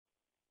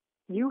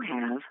You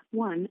have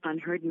one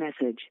unheard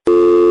message.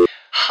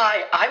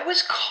 Hi, I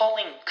was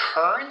calling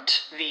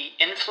Current, the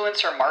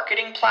influencer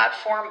marketing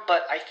platform,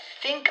 but I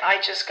think I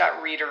just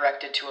got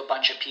redirected to a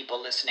bunch of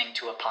people listening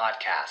to a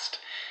podcast.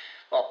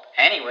 Well,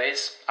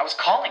 anyways, I was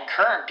calling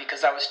Current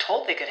because I was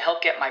told they could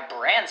help get my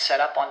brand set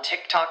up on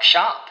TikTok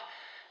Shop,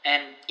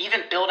 and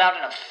even build out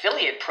an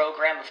affiliate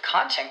program of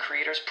content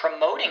creators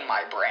promoting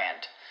my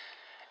brand,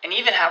 and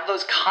even have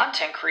those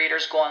content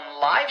creators go on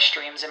live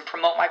streams and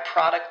promote my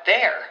product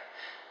there.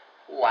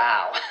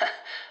 Wow,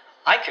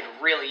 I could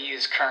really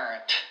use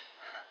Current.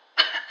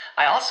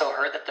 I also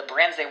heard that the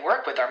brands they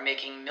work with are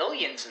making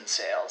millions in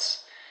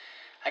sales.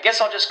 I guess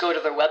I'll just go to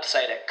their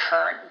website at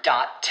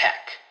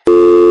current.tech.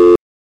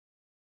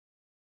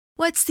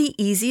 What's the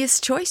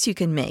easiest choice you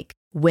can make?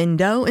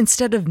 Window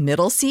instead of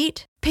middle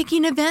seat?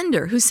 Picking a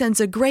vendor who sends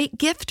a great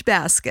gift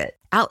basket?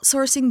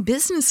 Outsourcing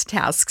business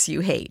tasks you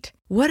hate?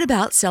 What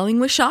about selling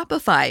with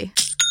Shopify?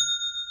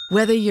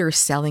 Whether you're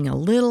selling a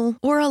little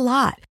or a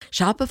lot,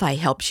 Shopify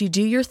helps you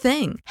do your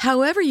thing,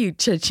 however you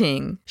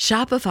cha-ching.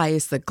 Shopify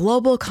is the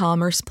global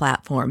commerce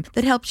platform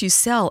that helps you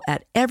sell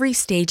at every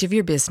stage of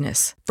your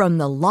business. From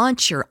the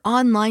launch your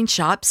online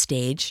shop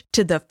stage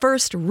to the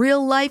first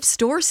real-life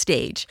store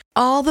stage,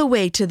 all the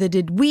way to the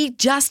did we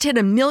just hit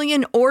 1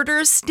 million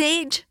orders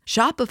stage.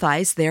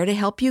 Shopify's there to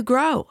help you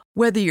grow.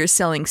 Whether you're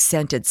selling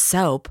scented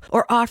soap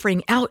or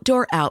offering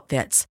outdoor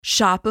outfits,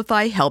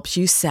 Shopify helps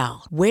you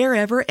sell.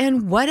 Wherever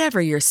and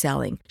whatever you're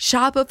selling,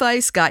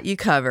 Shopify's got you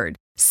covered.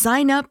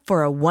 Sign up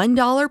for a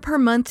 $1 per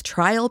month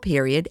trial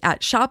period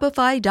at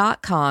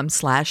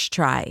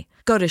shopify.com/try.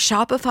 Go to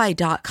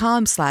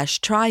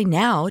shopify.com/try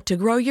now to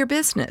grow your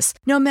business,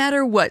 no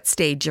matter what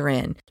stage you're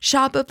in.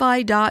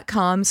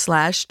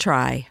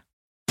 Shopify.com/try.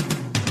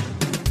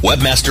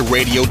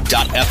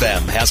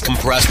 Webmasterradio.fm has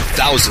compressed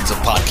thousands of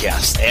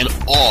podcasts and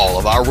all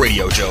of our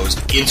radio shows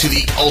into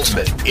the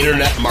ultimate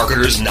internet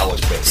marketer's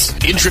knowledge base.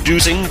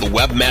 Introducing the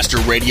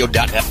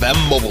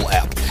Webmasterradio.fm mobile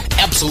app.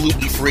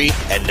 Absolutely free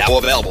and now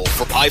available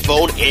for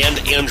iPhone and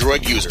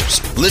Android users.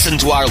 Listen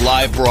to our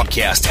live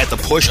broadcast at the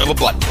push of a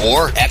button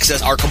or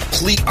access our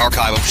complete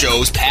archive of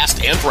shows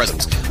past and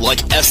present like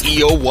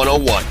SEO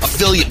 101,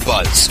 Affiliate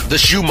Buzz, The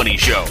Shoe Money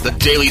Show, The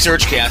Daily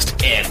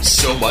Searchcast, and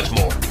so much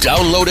more.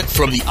 Download it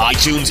from the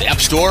iTunes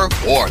App Store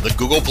or the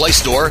Google Play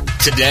Store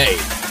today.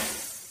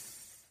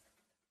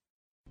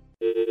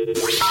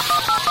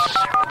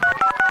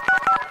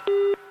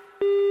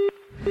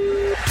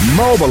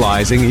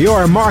 Mobilizing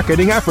your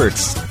marketing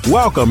efforts.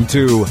 Welcome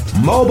to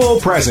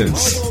Mobile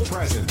Presence.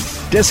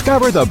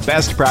 Discover the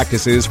best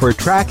practices for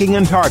tracking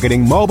and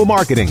targeting mobile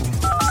marketing.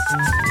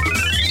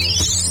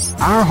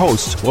 Our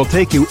hosts will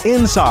take you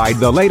inside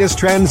the latest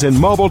trends in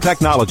mobile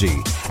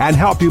technology and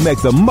help you make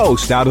the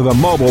most out of the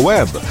mobile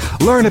web.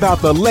 Learn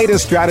about the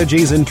latest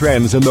strategies and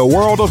trends in the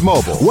world of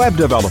mobile, web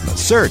development,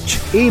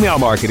 search, email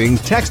marketing,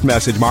 text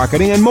message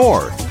marketing, and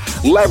more.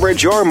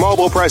 Leverage your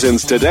mobile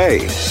presence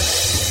today.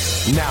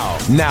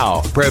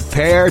 Now,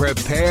 prepare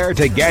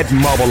to get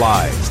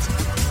mobilized.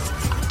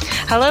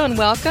 Hello and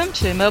welcome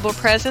to Mobile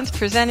Presence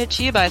presented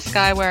to you by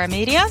Skywire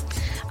Media.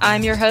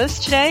 I'm your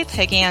host today,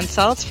 Peggy Ann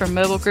Saltz from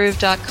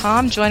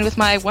MobileGroove.com, joined with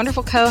my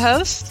wonderful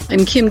co-host.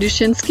 I'm Kim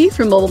Dushinsky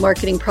from Mobile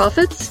Marketing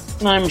Profits.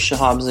 And I'm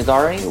Shahab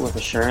Zagari with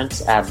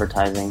Assurance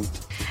Advertising.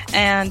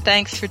 And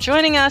thanks for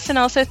joining us, and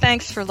also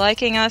thanks for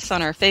liking us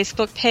on our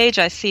Facebook page.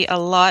 I see a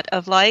lot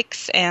of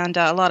likes and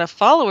a lot of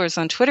followers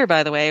on Twitter,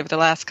 by the way, over the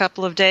last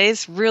couple of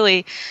days.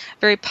 Really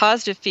very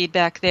positive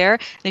feedback there.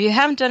 And if you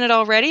haven't done it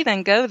already,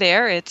 then go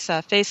there. It's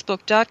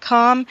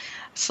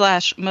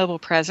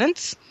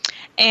facebook.com/mobilepresence.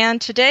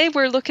 And today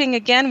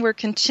we're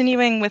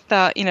continuing with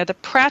the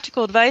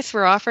practical advice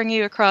we're offering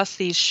you across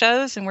these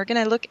shows, and we're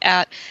going to look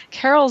at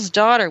Carol's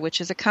Daughter,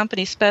 which is a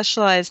company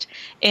specialized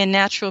in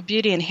natural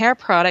beauty and hair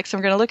products. And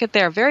we're going to look at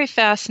their very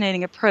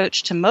fascinating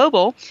approach to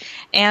mobile.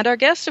 And our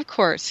guest, of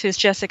course, who's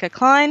Jessica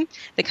Klein,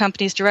 the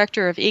company's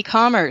director of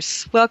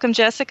e-commerce. Welcome,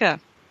 Jessica.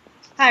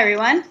 Hi,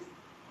 everyone.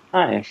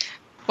 Hi.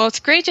 Well,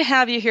 it's great to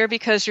have you here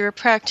because you're a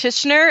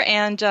practitioner,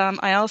 and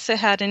I also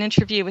had an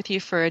interview with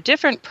you for a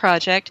different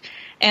project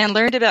and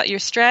learned about your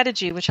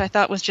strategy, which I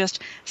thought was just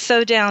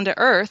so down to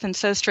earth and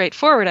so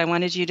straightforward. I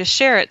wanted you to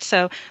share it.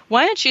 So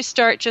why don't you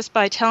start just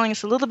by telling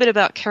us a little bit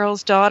about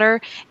Carol's Daughter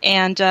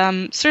and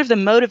sort of the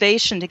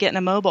motivation to get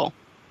into mobile?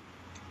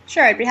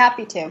 Sure, I'd be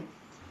happy to.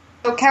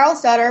 So Carol's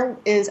Daughter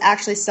is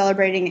actually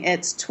celebrating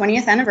its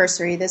 20th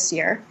anniversary this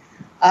year.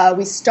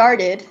 We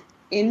started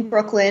in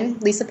Brooklyn.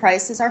 Lisa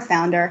Price is our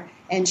founder,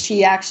 and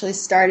she actually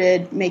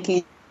started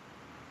making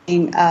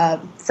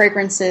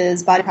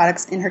fragrances, body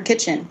products in her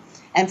kitchen.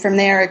 And from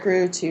there it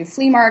grew to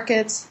flea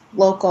markets,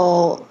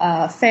 local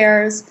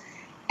fairs,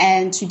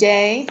 and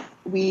today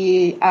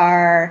we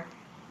have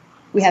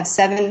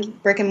 7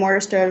 brick and mortar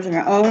stores of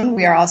our own.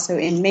 We are also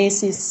in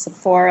Macy's,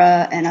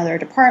 Sephora, and other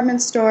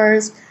department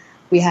stores.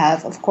 We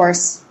have, of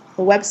course,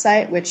 the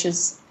website, which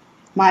is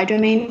my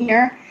domain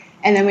here.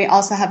 And then we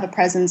also have a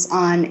presence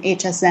on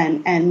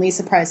HSN, and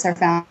Lisa Price, our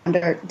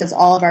founder, does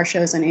all of our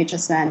shows on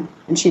HSN,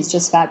 and she's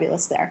just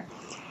fabulous there.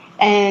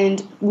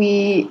 And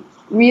we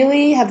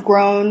really have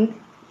grown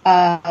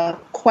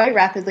quite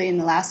rapidly in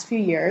the last few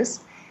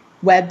years,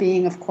 web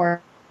being, of course,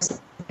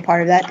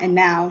 part of that, and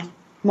now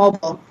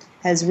mobile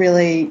has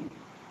really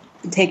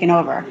taken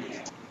over.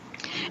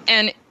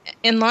 And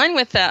in line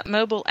with that,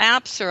 mobile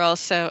apps are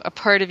also a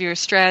part of your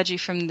strategy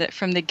from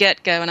the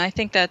get-go, and I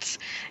think that's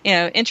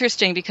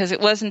interesting because it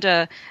wasn't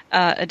a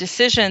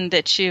decision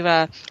that you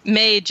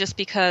made just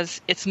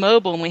because it's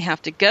mobile and we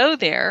have to go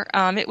there.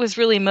 It was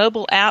really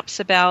mobile apps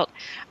about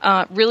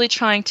really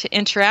trying to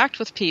interact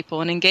with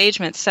people and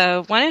engagement.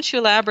 So why don't you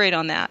elaborate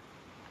on that?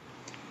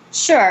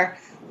 Sure.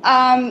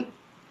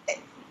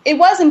 It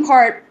was in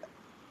part,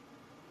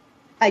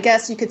 I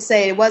guess you could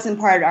say it was in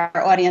part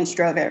our audience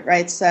drove it,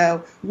 right?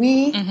 So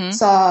we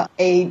saw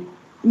a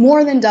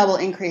more than double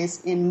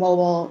increase in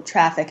mobile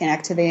traffic and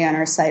activity on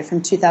our site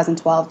from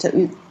 2012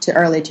 to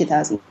early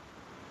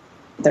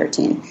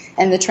 2013.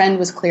 And the trend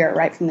was clear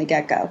right from the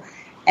get-go.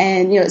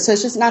 And, so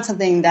it's just not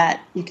something that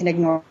you can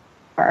ignore.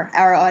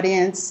 Our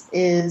audience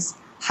is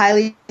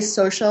highly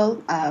social.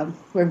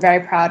 We're very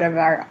proud of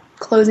our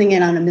closing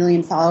in on 1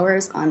 million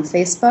followers on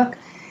Facebook.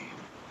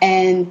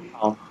 And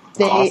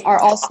they are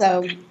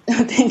also,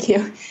 thank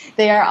you,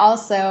 they are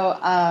also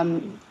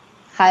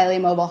highly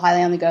mobile,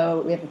 highly on the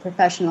go. We have a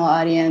professional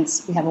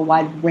audience. We have a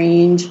wide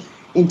range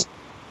in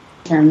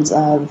terms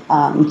of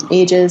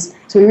ages.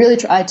 So we really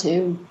try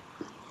to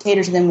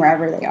cater to them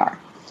wherever they are.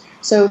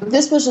 So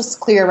this was just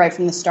clear right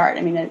from the start.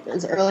 I mean,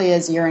 as early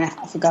as a year and a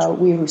half ago,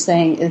 we were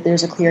saying that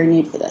there's a clear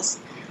need for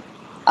this.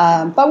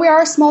 But we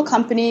are a small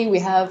company. We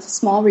have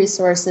small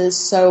resources,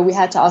 so we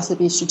had to also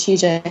be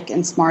strategic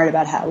and smart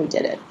about how we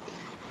did it.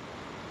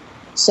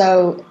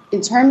 So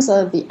in terms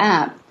of the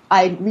app,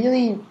 I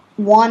really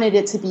wanted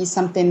it to be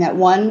something that,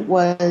 one,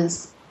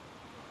 was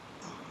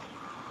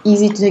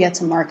easy to get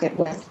to market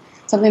with,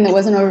 something that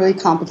wasn't overly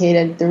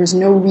complicated. There was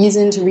no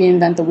reason to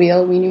reinvent the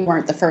wheel. We knew we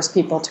weren't the first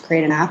people to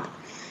create an app.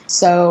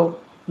 So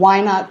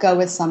why not go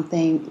with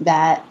something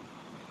that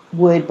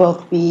would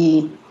both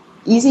be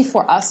easy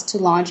for us to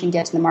launch and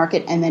get to the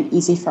market, and then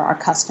easy for our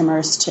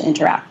customers to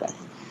interact with.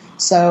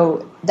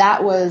 So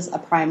that was a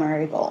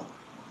primary goal.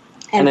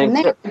 And from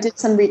there, I did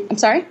some I'm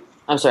sorry?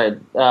 I'm sorry.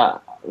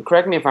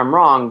 Correct me if I'm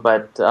wrong,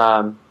 but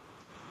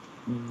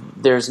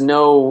there's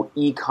no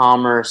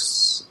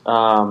e-commerce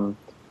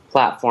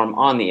platform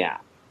on the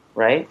app,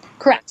 right?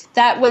 Correct.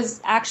 That was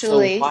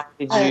actually... So why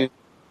did you...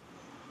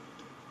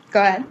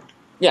 Go ahead.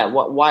 Yeah,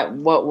 what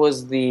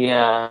was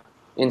the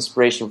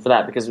inspiration for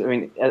that? Because, I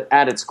mean,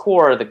 at its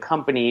core, the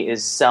company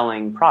is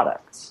selling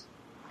products.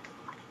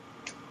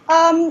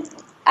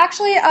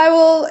 Actually, I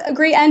will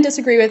agree and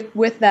disagree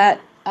with that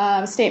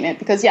statement,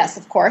 because yes,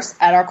 of course,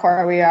 at our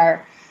core we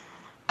are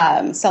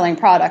selling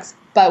products,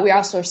 but we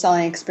also are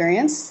selling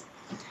experience,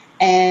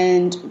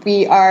 and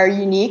we are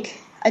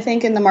unique, I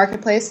think, in the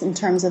marketplace in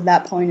terms of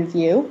that point of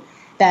view,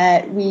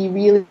 that we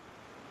really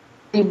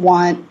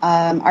want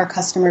our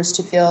customers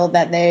to feel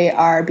that they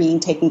are being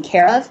taken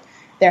care of.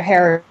 Their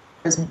hair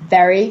is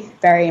very,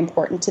 very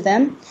important to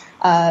them,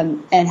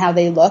 and how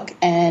they look,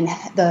 and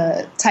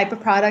the type of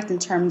product in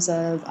terms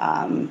of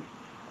the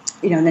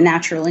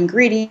natural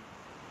ingredients.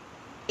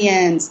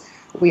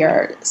 We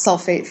are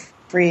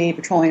sulfate-free,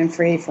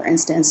 petroleum-free, for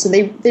instance. So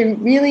they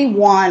really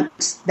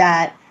want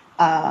that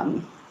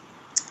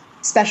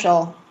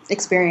special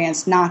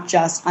experience, not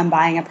just I'm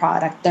buying a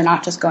product. They're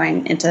not just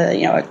going into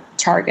a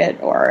Target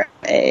or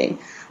a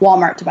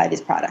Walmart to buy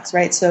these products,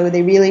 right? So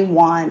they really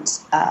want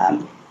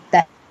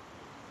that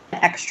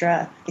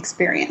extra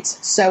experience.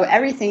 So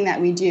everything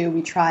that we do,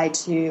 we try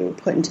to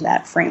put into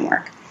that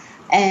framework.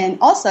 And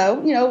also,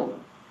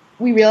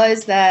 we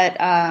realize that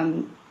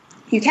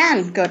you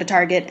can go to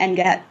Target and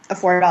get a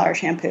 $4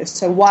 shampoo.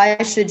 So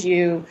why should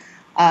you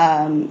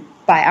buy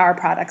our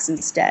products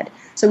instead?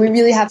 So we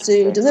really have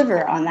to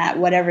deliver on that,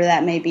 whatever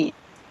that may be.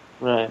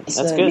 Right. That's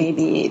so good.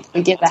 Maybe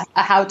we give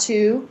a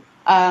how-to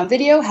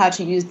video, how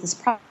to use this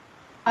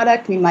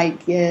product. We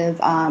might give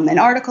an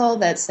article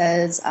that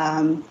says,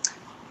 how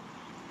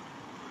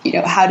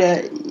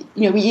to,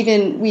 we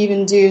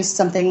even do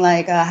something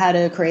like how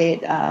to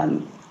create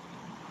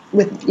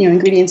with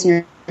ingredients in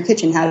your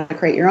kitchen, how to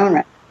create your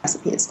own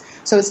recipes.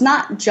 So it's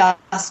not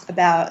just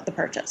about the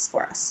purchase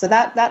for us. So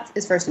that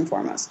is first and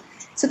foremost.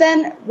 So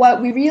then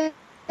what we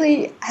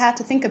really had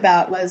to think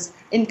about was,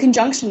 in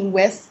conjunction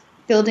with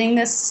building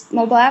this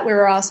mobile app, we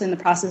were also in the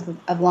process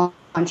of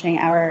launching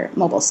our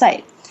mobile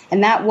site.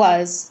 And that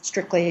was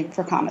strictly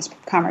for commerce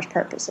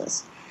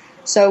purposes.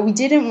 So we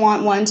didn't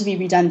want, one, to be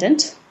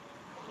redundant.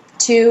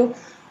 Two,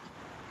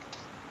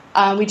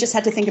 we just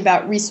had to think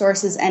about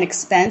resources and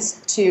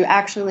expense to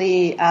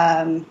actually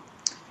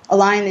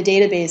align the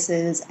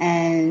databases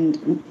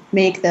and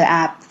make the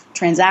app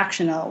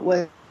transactional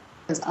was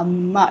a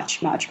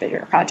much, much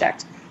bigger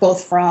project,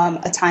 both from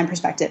a time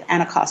perspective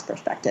and a cost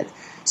perspective.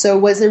 So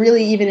was there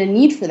really even a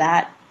need for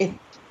that if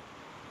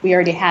we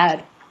already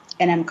had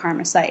an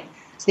mCommerce site?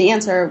 So the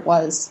answer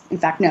was, in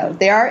fact, no.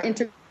 They are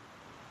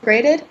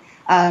integrated.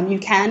 You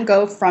can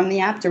go from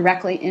the app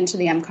directly into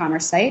the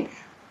mCommerce site,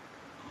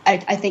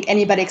 I think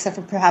anybody except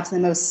for perhaps the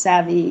most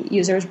savvy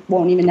users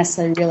won't even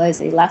necessarily realize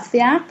they left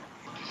the app.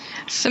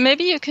 So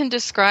maybe you can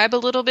describe a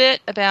little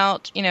bit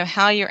about,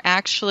 how you're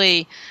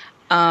actually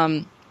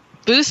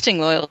boosting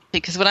loyalty,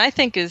 because what I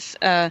think is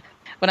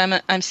what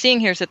I'm seeing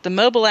here is that the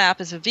mobile app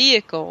is a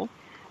vehicle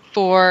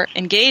for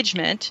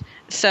engagement,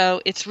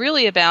 so it's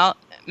really about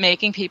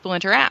making people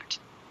interact.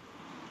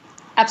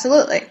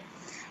 Absolutely.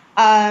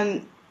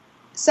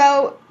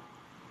 So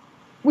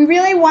we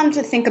really wanted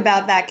to think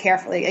about that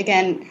carefully.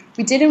 Again,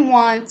 we didn't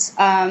want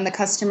the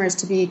customers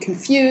to be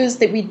confused,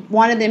 that we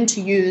wanted them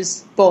to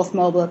use both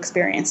mobile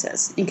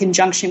experiences in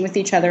conjunction with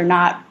each other,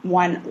 not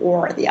one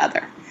or the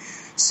other.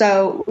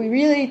 So we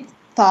really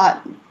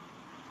thought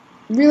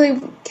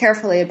really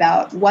carefully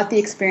about what the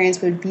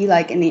experience would be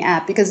like in the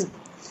app, because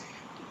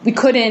we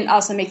couldn't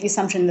also make the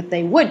assumption that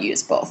they would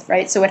use both,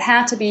 right? So it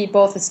had to be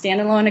both a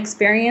standalone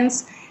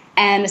experience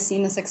and a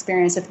seamless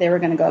experience if they were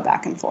going to go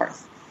back and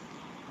forth.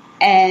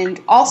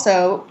 And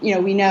also,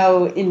 we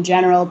know in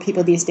general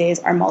people these days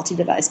are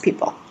multi-device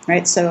people,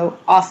 right? So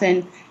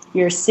often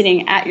you're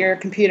sitting at your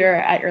computer,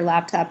 at your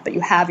laptop, but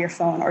you have your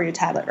phone or your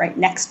tablet right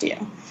next to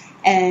you.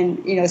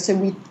 And,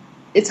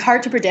 it's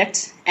hard to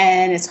predict,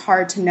 and it's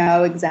hard to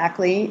know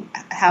exactly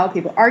how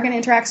people are going to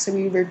interact. So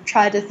we were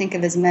trying to think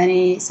of as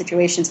many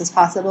situations as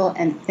possible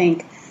and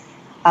think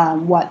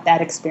what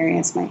that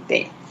experience might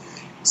be.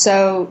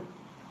 So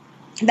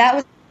that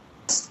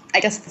was, I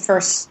guess, the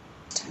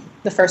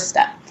first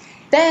step.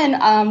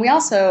 Then we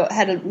also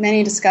had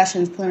many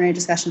preliminary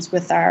discussions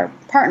with our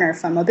partner,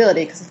 Fun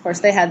Mobility, because, of course,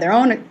 they had their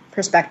own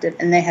perspective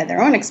and they had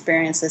their own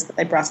experiences that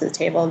they brought to the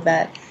table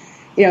that,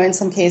 in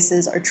some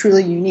cases are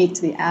truly unique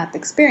to the app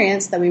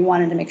experience that we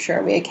wanted to make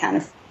sure we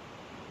accounted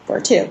for,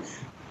 too.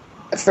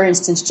 For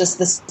instance, just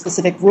the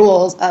specific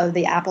rules of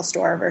the Apple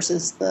Store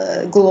versus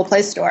the Google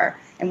Play Store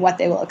and what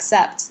they will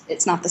accept.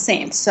 It's not the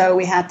same. So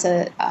we had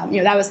to,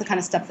 that was the kind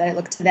of stuff that I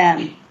looked to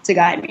them to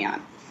guide me on.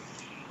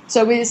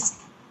 So we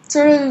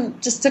sort of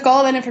just took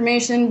all that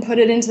information, put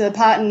it into the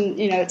pot, and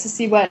to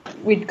see what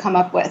we'd come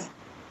up with.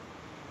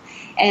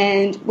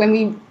 And when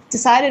we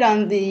decided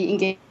on the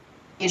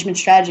engagement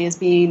strategy as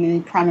being the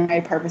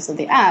primary purpose of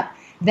the app,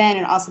 then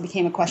it also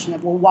became a question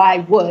of, well, why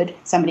would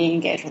somebody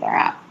engage with our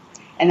app?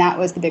 And that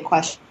was the big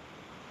question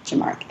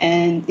mark.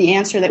 And the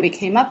answer that we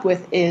came up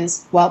with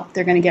is, well,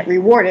 they're going to get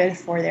rewarded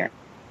for their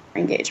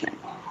engagement.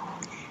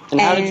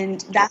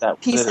 And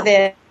that piece of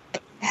it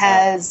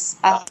has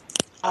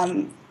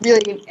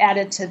really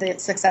added to the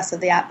success of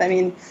the app. I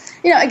mean,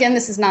 again,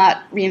 this is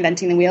not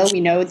reinventing the wheel.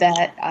 We know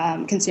that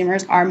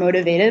consumers are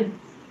motivated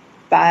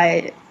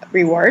by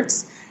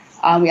rewards.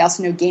 We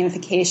also know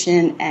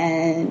gamification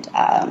and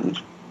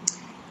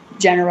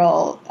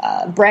general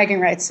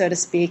bragging rights, so to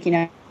speak.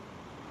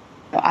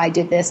 I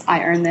did this,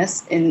 I earned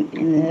this in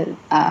the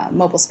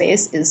mobile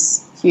space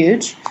is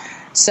huge.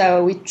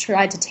 So we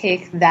tried to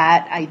take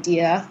that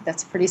idea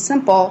that's pretty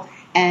simple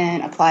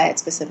and apply it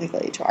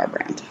specifically to our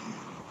brand.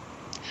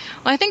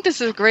 Well, I think this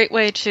is a great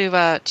way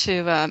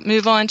to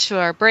move on to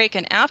our break.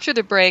 And after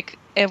the break,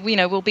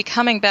 we'll be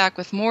coming back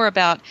with more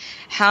about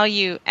how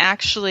you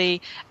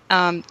actually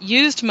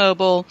used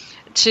mobile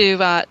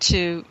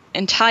to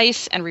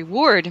entice and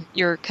reward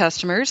your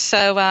customers.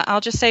 So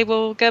I'll just say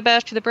we'll go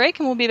back to the break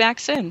and we'll be back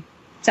soon.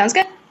 Sounds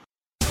good.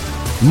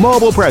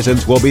 Mobile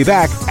Presence will be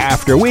back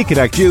after we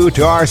connect you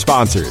to our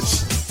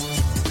sponsors.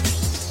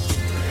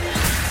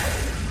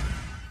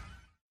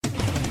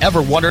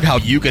 Ever wondered how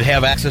you could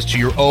have access to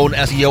your own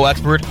SEO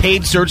expert,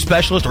 paid search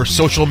specialist, or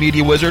social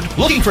media wizard?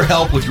 Looking for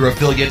help with your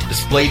affiliate,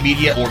 display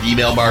media, or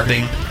email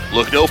marketing?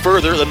 Look no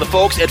further than the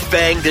folks at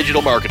Fang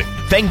Digital Marketing.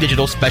 Fang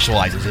Digital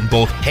specializes in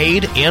both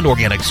paid and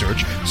organic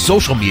search,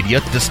 social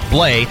media,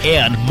 display,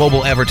 and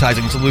mobile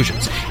advertising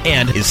solutions,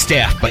 and is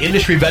staffed by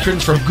industry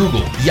veterans from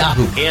Google,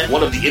 Yahoo, and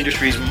one of the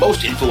industry's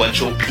most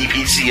influential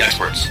PPC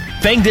experts.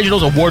 Fang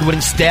Digital's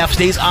award-winning staff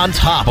stays on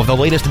top of the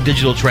latest in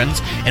digital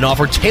trends and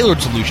offer tailored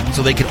solutions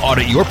so they can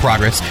audit your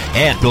progress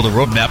and build a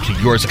roadmap to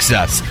your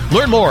success.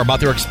 Learn more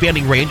about their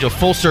expanding range of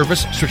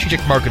full-service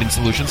strategic marketing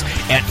solutions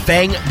at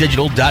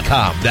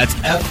fangdigital.com. That's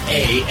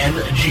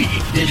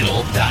F-A-N-G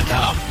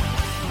digital.com.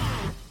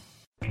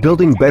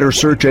 Building better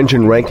search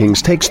engine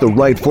rankings takes the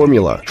right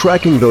formula.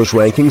 Tracking those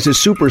rankings is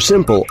super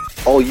simple.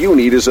 All you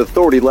need is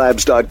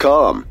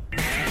authoritylabs.com.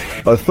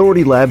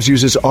 Authority Labs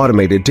uses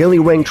automated daily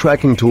rank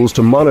tracking tools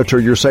to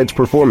monitor your site's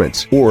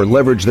performance, or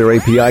leverage their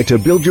API to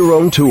build your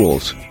own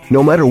tools.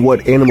 No matter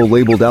what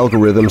animal-labeled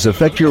algorithms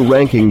affect your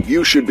ranking,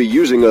 you should be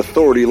using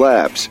Authority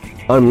Labs.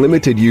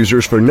 Unlimited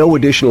users for no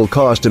additional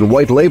cost and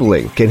white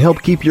labeling can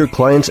help keep your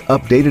clients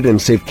updated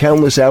and save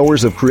countless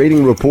hours of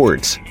creating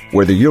reports.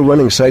 Whether you're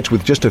running sites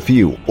with just a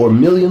few or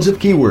millions of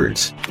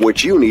keywords,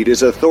 what you need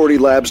is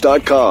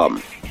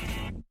authoritylabs.com.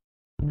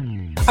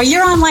 Are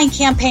your online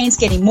campaigns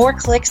getting more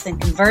clicks than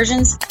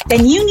conversions?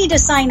 Then you need to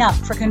sign up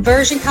for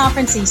Conversion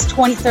Conference East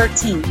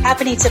 2013,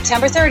 happening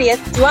September 30th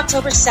through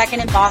October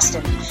 2nd in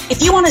Boston.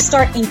 If you want to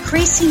start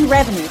increasing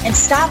revenue and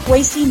stop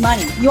wasting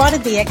money, you ought to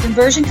be at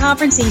Conversion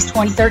Conference East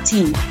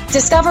 2013.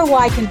 Discover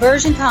why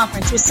Conversion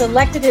Conference was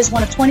selected as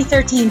one of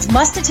 2013's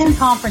must-attend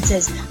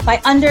conferences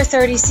by Under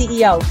 30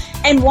 CEO,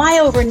 and why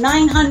over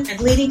 900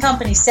 leading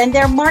companies send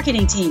their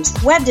marketing teams,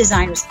 web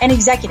designers, and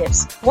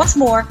executives. What's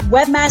more,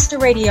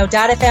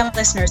 webmasterradio.fm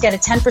listeners get a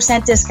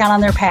 10% discount on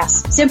their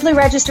pass. Simply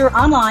register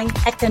online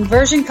at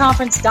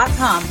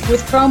conversionconference.com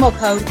with promo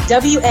code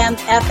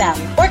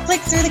WMFM, or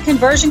click through the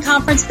Conversion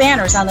Conference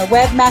banners on the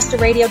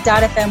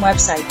webmasterradio.fm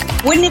website.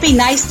 Wouldn't it be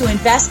nice to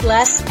invest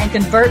less and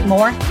convert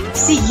more?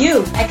 See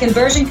you at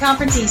Conversion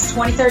Conference East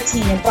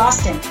 2013 in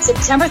Boston,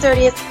 September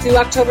 30th through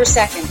October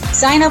 2nd.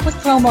 Sign up with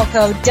promo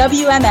code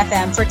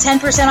WMFM for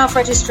 10% off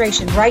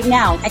registration right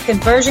now at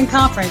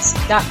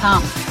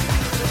conversionconference.com.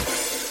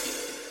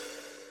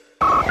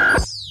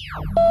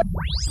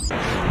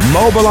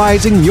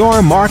 Mobilizing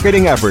your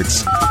marketing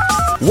efforts.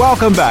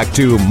 Welcome back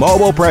to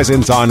Mobile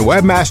Presence on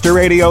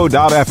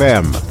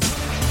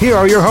webmasterradio.fm. Here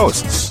are your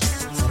hosts.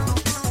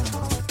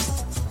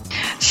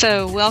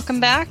 So welcome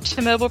back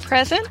to Mobile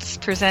Presence,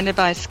 presented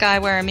by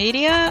Skywire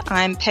Media.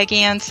 I'm Peggy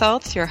Ann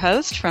Saltz, your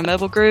host from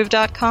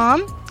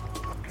mobilegroove.com.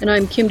 And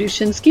I'm Kim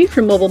Dushinsky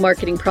from Mobile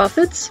Marketing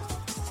Profits.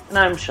 And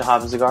I'm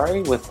Shahab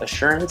Zagari with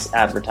Assurance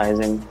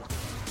Advertising.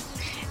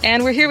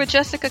 And we're here with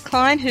Jessica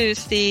Klein,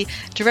 who's the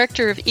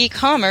Director of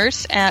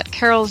E-Commerce at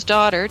Carol's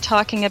Daughter,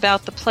 talking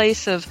about the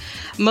place of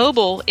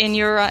mobile in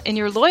your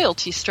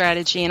loyalty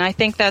strategy. And I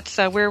think that's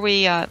where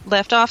we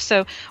left off.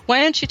 So why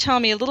don't you tell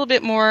me a little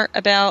bit more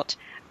about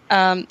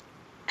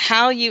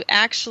how you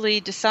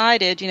actually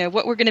decided,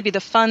 what were going to be the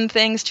fun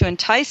things to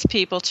entice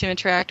people to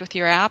interact with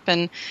your app,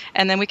 and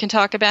then we can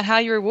talk about how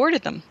you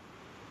rewarded them.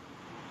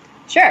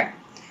 Sure.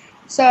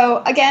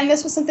 So again,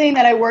 this was something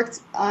that I worked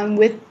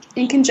with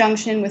in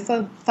conjunction with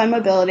Fun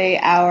Mobility,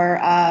 our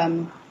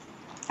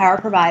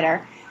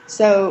provider.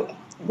 So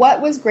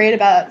what was great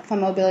about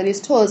Fun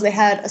Mobility's tool is they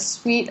had a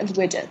suite of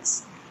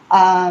widgets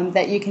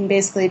that you can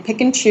basically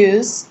pick and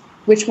choose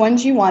which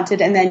ones you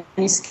wanted, and then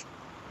you scan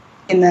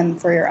them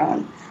for your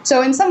own.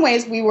 So in some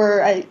ways, we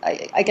were,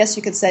 I guess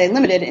you could say,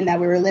 limited in that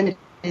we were limited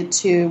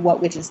to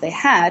what widgets they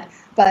had,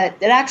 but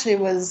it actually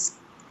was,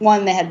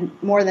 one, they had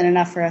more than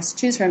enough for us to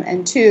choose from,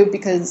 and two,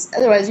 because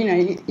otherwise,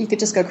 you could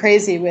just go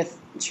crazy with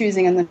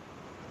choosing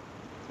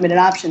unlimited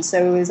options.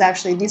 So it was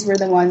actually, these were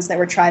the ones that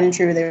were tried and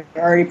true. They were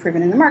already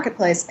proven in the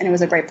marketplace, and it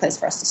was a great place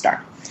for us to start.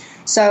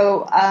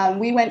 So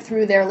we went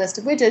through their list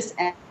of widgets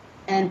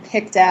and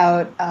picked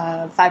out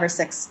 5 or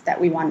 6 that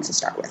we wanted to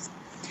start with.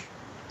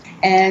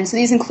 And so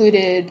these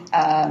included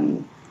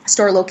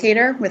store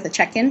locator with a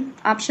check-in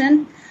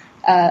option,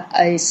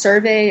 a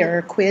survey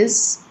or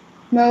quiz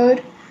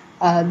mode,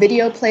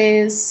 video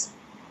plays,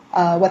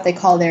 what they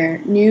call their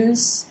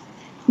news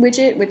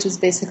widget, which is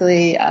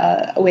basically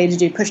a way to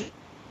do push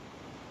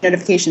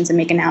notifications and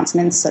make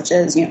announcements, such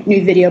as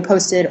new video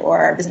posted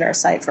or visit our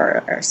site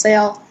for our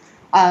sale.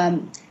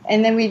 And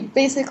then we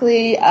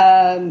basically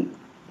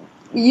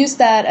we used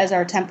that as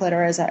our template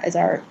or as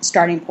our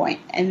starting point.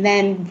 And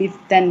then we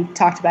then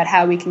talked about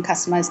how we can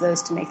customize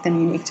those to make them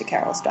unique to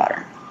Carol's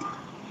Daughter.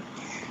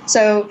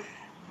 So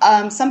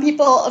some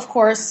people, of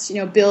course,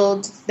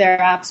 build their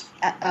apps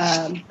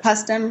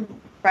custom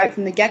right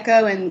from the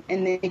get-go, and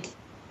they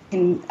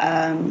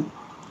can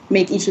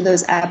make each of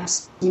those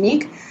apps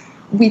unique.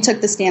 We took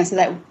the stance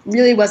that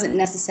really wasn't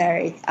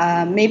necessary.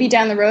 Maybe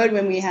down the road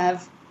when we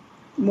have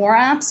more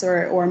apps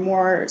or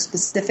more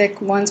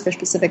specific ones for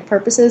specific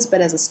purposes,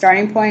 but as a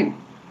starting point,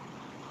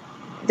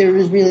 there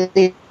was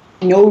really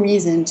no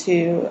reason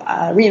to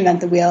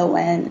reinvent the wheel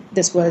when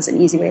this was an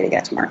easy way to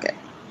get to market.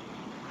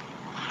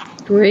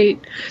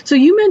 Great. So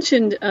you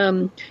mentioned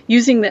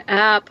using the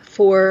app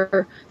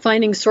for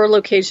finding store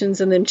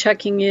locations and then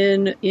checking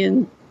in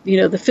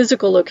the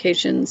physical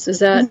locations. Is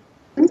that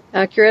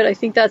accurate? I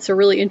think that's a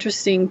really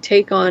interesting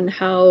take on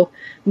how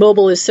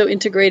mobile is so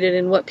integrated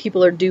in what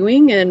people are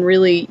doing and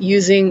really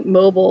using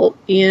mobile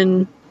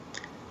in,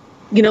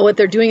 what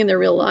they're doing in their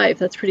real life.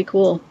 That's pretty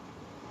cool.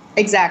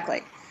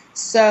 Exactly.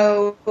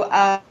 So,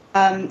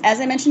 as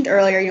I mentioned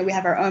earlier, we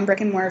have our own brick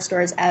and mortar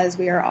stores, as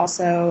we are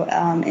also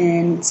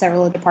in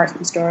several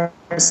department stores,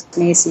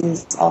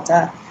 Macy's,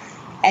 Ulta,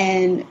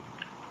 and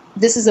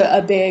this is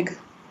a big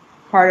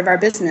part of our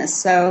business.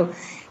 So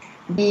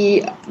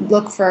we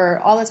look for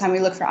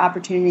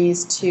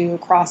opportunities to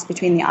cross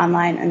between the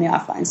online and the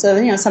offline.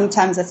 So,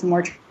 sometimes that's a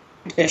more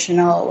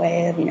traditional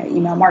way of,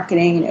 email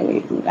marketing.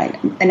 We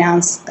might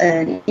announce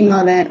an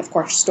email event, of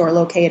course, store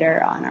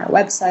locator on our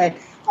website.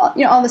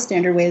 All the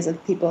standard ways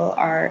of people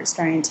are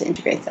starting to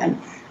integrate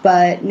them.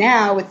 But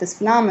now with this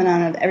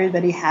phenomenon of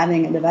everybody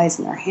having a device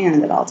in their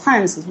hand at all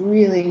times is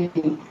really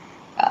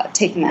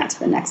taking that to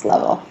the next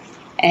level.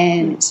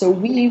 And so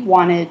we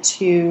wanted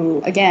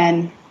to,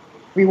 again,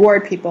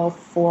 reward people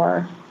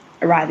for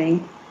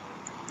arriving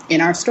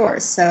in our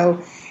stores.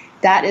 So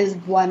that is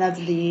one of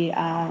the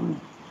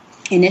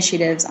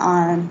initiatives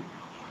on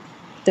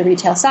the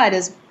retail side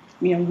is,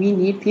 we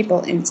need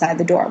people inside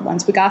the door.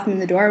 Once we got them in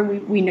the door,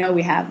 we know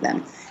we have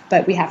them,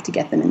 but we have to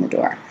get them in the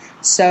door.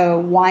 So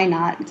why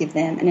not give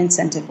them an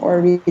incentive or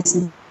a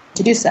reason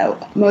to do so?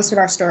 Most of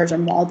our stores are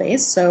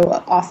mall-based, so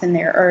often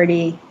they're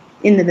already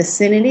in the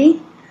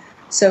vicinity,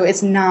 so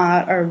it's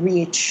not a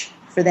reach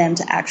for them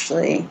to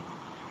actually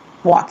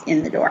walk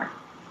in the door.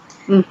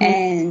 Mm-hmm.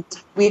 And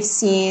we've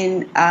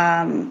seen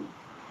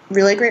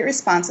really great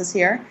responses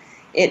here.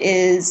 It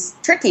is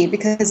tricky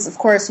because, of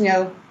course,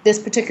 this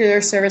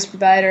particular service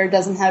provider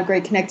doesn't have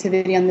great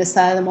connectivity on this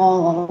side of the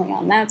mall, only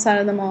on that side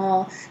of the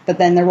mall, but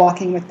then they're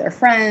walking with their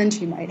friend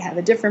who might have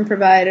a different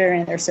provider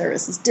and their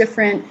service is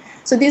different.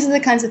 So these are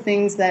the kinds of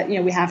things that,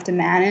 we have to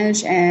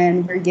manage,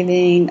 and we're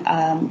giving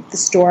the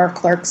store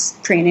clerks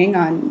training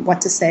on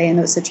what to say in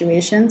those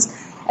situations.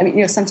 I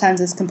mean,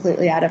 sometimes it's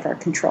completely out of our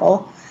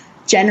control.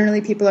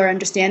 Generally, people are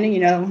understanding,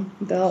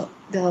 they'll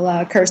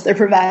curse their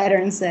provider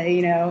and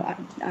say,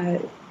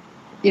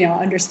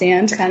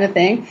 understand kind of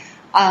thing.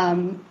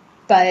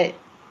 But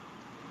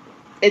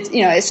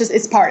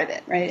it's part of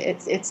it,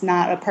 right? It's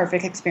not a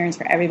perfect experience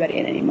for everybody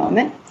at any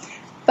moment.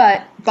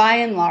 But by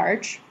and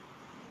large,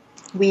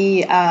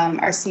 we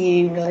are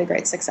seeing really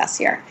great success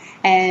here.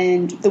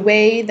 And the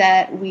way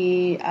that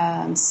we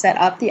set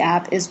up the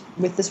app is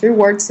with this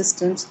reward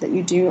system so that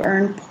you do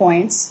earn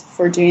points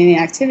for doing the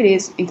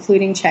activities,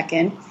 including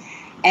check-in.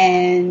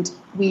 And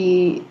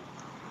we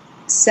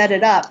set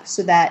it up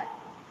so that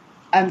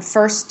on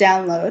first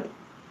download,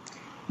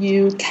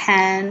 you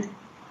have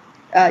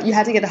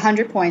to get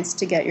 100 points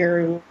to get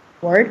your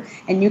reward,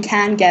 and you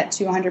can get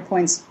to 100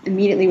 points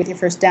immediately with your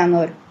first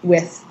download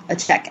with a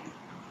check-in.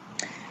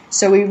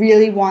 So we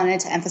really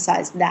wanted to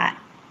emphasize that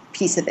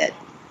piece of it.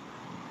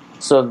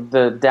 So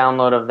the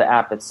download of the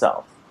app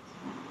itself.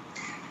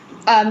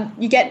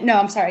 You get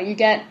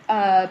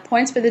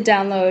points for the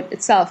download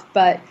itself,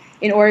 but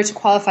in order to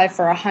qualify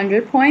for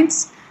 100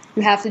 points,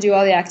 you have to do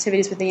all the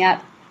activities with the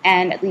app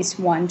and at least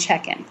one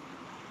check-in.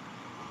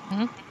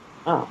 Mm-hmm.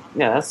 Oh,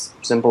 yeah, that's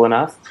simple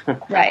enough.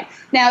 Right.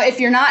 Now, if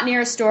you're not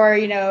near a store,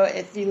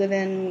 if you live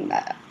in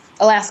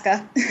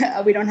Alaska,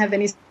 we don't have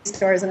any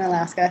stores in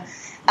Alaska,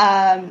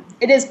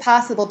 it is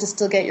possible to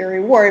still get your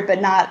reward,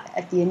 but not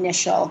at the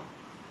initial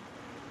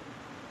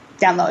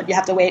download. You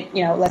have to wait,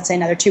 let's say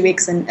another 2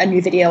 weeks and a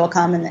new video will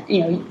come.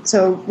 And,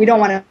 so we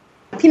don't want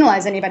to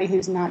penalize anybody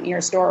who's not near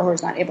a store or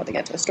who's not able to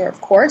get to a store,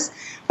 of course,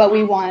 but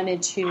we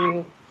wanted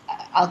to,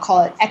 I'll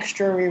call it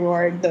extra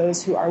reward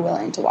those who are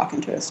willing to walk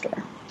into a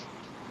store.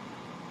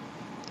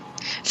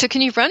 So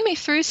can you run me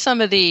through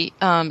some of the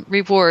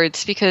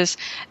rewards? Because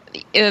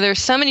there's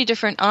so many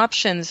different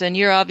options, and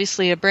you're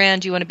obviously a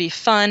brand. You want to be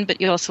fun, but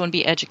you also want to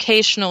be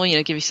educational,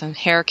 give you some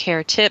hair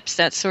care tips,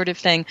 that sort of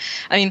thing.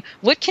 I mean,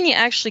 what can you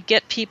actually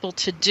get people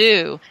to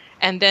do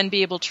and then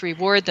be able to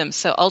reward them?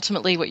 So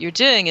ultimately what you're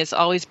doing is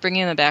always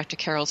bringing them back to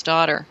Carol's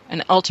Daughter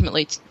and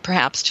ultimately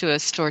perhaps to a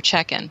store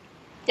check-in.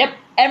 Yep.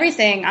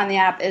 Everything on the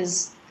app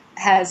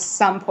has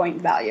some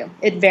point value.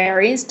 It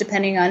varies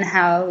depending on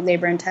how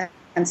labor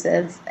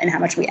intensive and how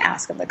much we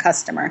ask of the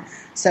customer.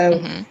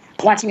 So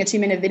watching a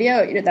 2-minute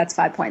video, that's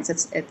 5 points.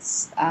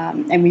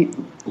 And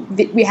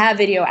we have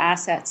video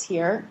assets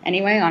here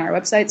anyway on our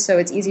website, so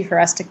it's easy for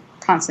us to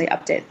constantly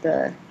update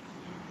the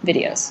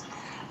videos.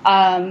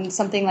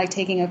 Something like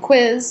taking a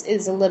quiz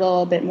is a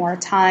little bit more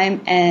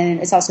time, and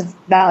it's also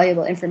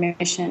valuable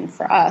information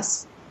for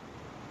us,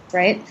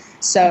 right?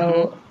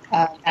 So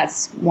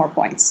that's more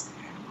points.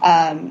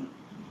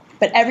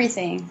 But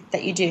everything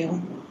that you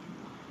do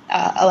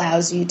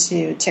allows you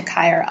to tick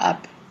higher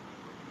up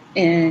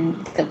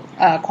in the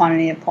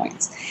quantity of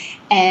points.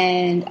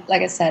 And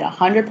like I said,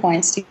 100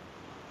 points to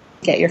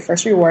get your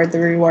first reward. The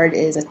reward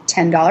is a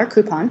 $10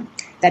 coupon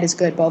that is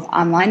good both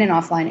online and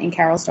offline in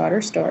Carol's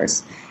Daughter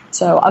stores.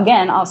 So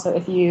again, also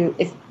if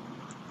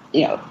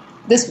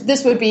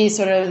this would be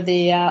sort of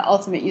the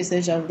ultimate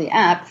usage of the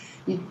app.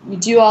 You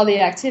do all the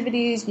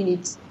activities, you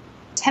need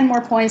 10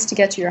 more points to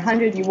get to your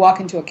 100. You walk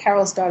into a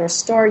Carol's Daughter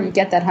store, you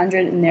get that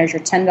 100, and there's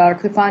your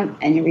 $10 coupon,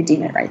 and you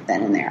redeem it right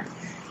then and there.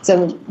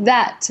 So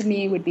that, to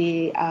me, would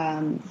be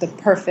the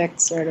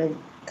perfect sort of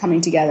coming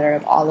together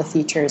of all the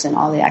features and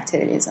all the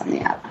activities on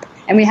the app.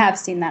 And we have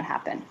seen that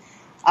happen.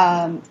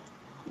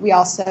 We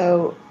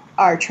also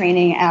are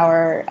training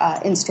our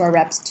in-store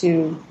reps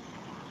to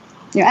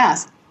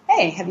ask,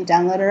 hey, have you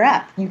downloaded our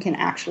app? You can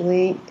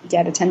actually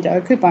get a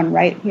 $10 coupon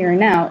right here and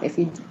now. If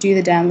you do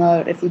the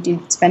download, if you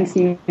do spend a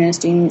few minutes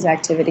doing these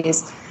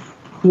activities,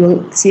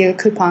 you'll see a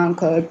coupon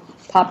code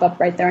pop up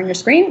right there on your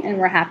screen, and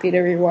we're happy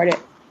to reward it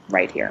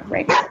right here,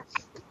 right now.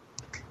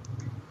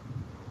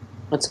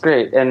 That's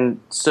great. And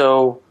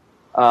so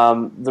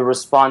the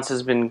response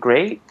has been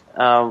great.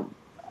 How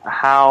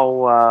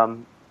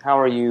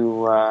are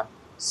you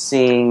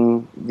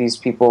seeing these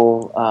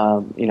people?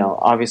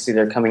 Obviously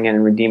they're coming in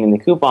and redeeming the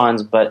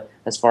coupons, but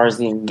as far as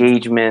the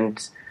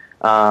engagement,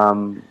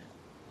 and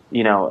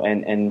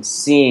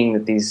seeing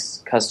that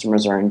these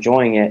customers are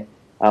enjoying it,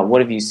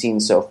 what have you seen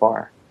so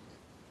far?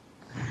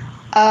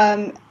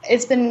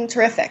 It's been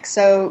terrific.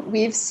 So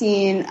we've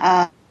seen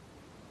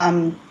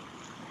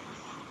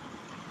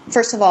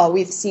first of all,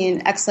 we've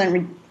seen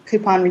excellent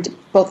coupon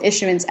both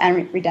issuance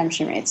and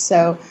redemption rates.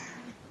 So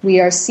we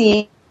are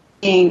seeing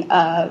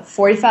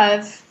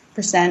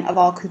 45% of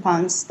all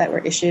coupons that were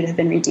issued have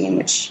been redeemed,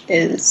 which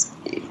is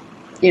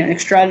an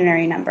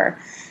extraordinary number.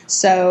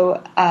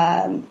 So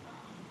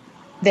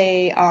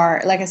they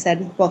are, like I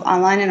said, both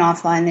online and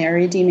offline. They are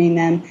redeeming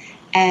them,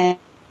 and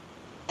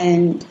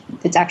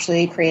it's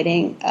actually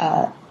creating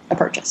a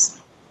purchase.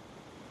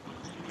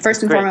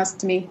 First and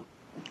foremost, to me,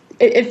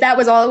 if that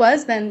was all it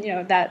was, then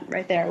that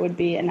right there would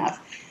be enough.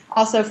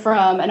 Also,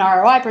 from an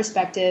ROI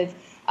perspective,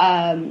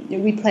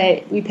 we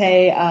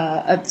pay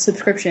a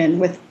subscription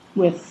with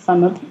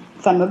Fund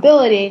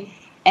Mobility,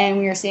 and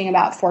we are seeing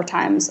about 4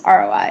 times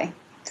ROI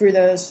through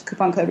those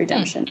coupon code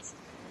redemptions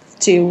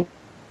to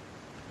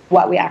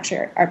what we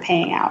actually are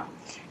paying out.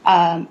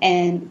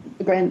 And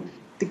the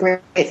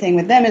great thing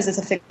with them is it's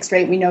a fixed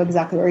rate. We know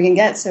exactly what we're going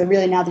to get. So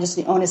really now just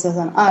the onus is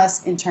on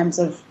us in terms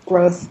of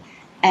growth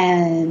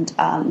and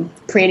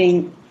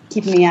keeping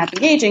the app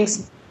engaging.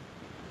 So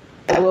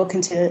that will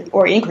continue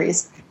or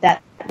increase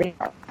that rate.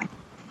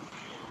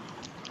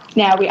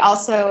 Now we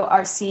also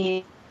are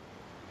seeing.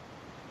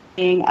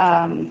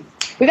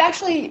 We've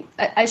actually.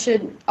 I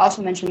should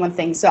also mention one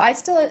thing. So I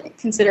still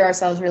consider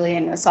ourselves really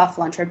in a soft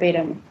launch or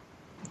beta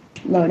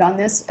mode on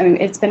this. I mean,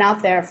 it's been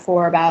out there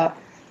for about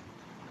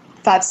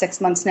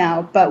 5-6 months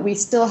now, but we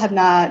still have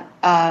not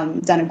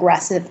done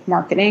aggressive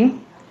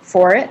marketing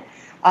for it.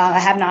 I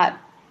have not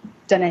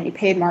done any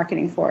paid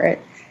marketing for it.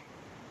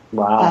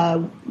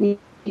 Wow. We've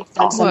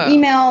done some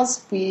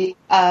emails. We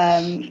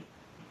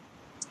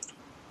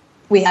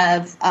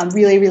have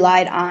really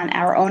relied on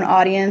our own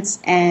audience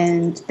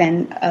and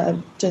been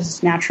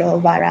just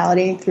natural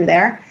virality through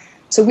there.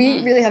 So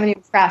we really haven't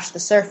even scratched the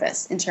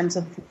surface in terms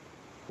of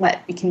what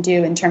we can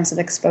do in terms of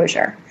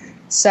exposure.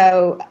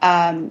 So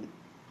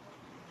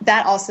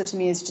that also to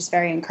me is just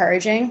very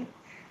encouraging.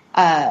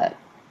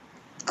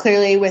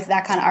 Clearly, with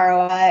that kind of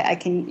ROI, I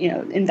can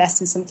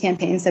invest in some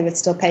campaigns that would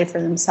still pay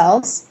for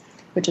themselves,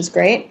 which is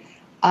great.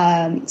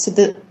 So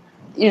the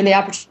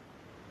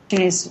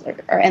opportunities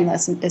are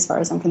endless as far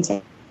as I'm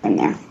concerned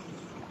there.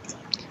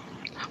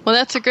 Well,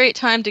 that's a great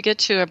time to get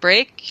to a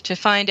break to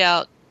find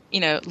out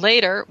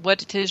later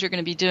what it is you're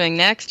going to be doing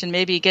next and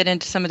maybe get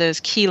into some of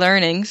those key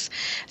learnings.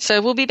 So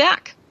we'll be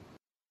back.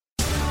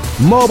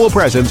 Mobile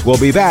Presence will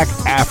be back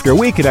after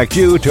we connect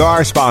you to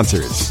our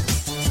sponsors.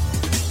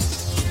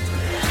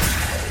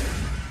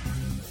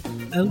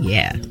 Oh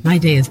yeah, my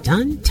day is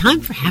done.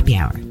 Time for happy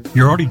hour.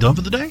 You're already done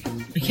for the day?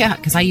 Yeah,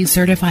 because I use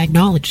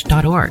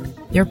CertifiedKnowledge.org.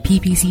 Their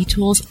PPC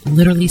tools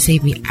literally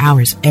save me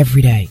hours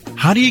every day.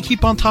 How do you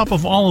keep on top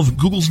of all of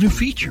Google's new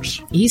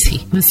features?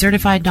 Easy. With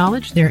Certified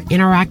Knowledge, their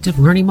interactive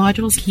learning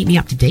modules keep me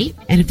up to date.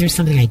 And if there's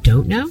something I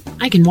don't know,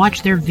 I can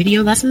watch their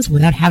video lessons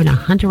without having to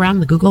hunt around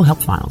the Google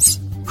Help files.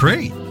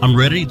 Great. I'm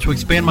ready to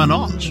expand my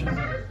knowledge.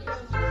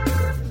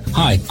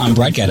 Hi, I'm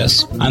Brett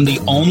Geddes. I'm the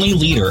only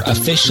leader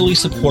officially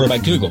supported by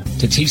Google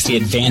to teach the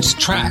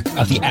advanced track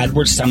of the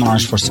AdWords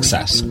Seminars for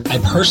Success. I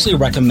personally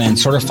recommend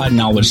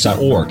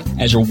CertifiedKnowledge.org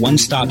as your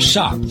one-stop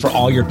shop for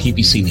all your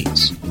PPC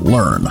needs.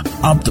 Learn,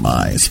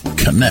 optimize,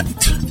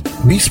 connect.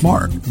 Be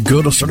smart.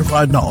 Go to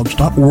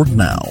CertifiedKnowledge.org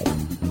now.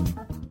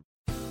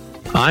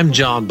 I'm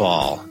John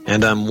Ball,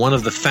 and I'm one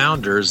of the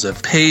founders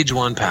of Page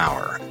One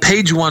Power.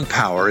 Page One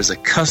Power is a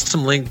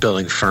custom link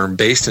building firm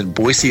based in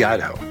Boise,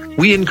 Idaho.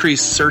 We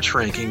increase search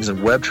rankings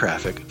and web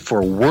traffic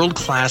for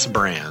world-class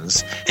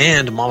brands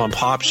and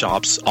mom-and-pop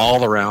shops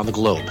all around the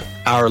globe.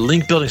 Our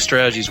link building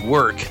strategies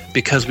work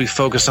because we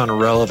focus on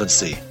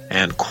relevancy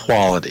and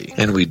quality,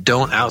 and we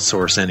don't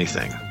outsource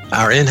anything.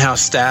 Our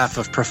in-house staff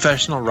of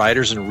professional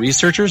writers and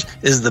researchers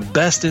is the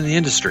best in the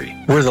industry.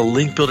 We're the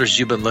link builders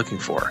you've been looking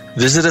for.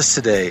 Visit us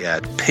today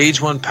at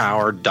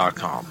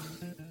pageonepower.com.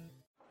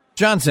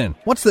 Johnson,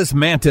 what's this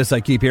Mantis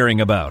I keep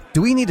hearing about?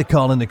 Do we need to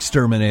call an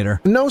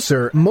exterminator? No,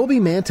 sir. Moby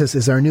Mantis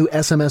is our new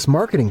SMS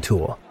marketing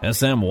tool.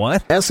 SM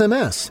what?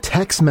 SMS,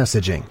 text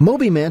messaging.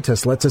 Moby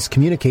Mantis lets us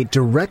communicate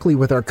directly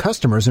with our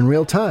customers in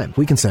real time.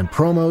 We can send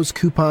promos,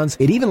 coupons.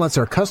 It even lets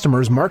our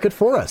customers market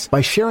for us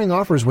by sharing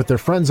offers with their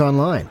friends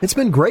online. It's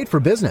been great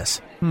for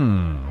business.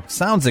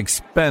 Sounds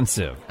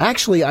expensive.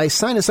 Actually, I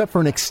signed us up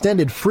for an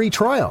extended free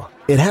trial.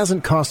 It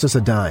hasn't cost us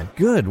a dime.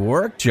 Good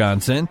work,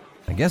 Johnson.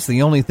 I guess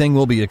the only thing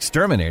we'll be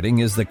exterminating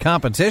is the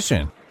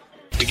competition.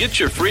 To get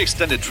your free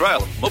extended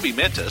trial of Moby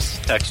Mantis,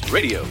 text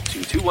radio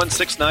to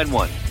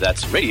 21691.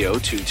 That's radio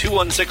to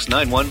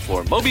 21691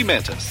 for Moby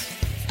Mantis.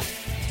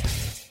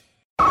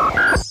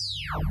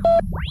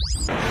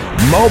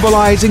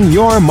 Mobilizing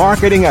your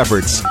marketing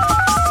efforts.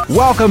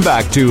 Welcome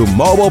back to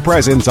Mobile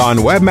Presence on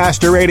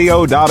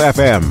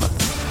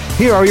WebmasterRadio.fm.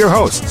 Here are your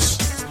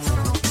hosts.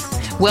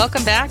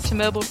 Welcome back to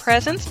Mobile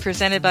Presence,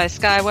 presented by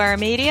Skywire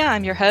Media.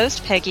 I'm your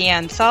host, Peggy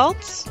Ann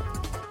Saltz.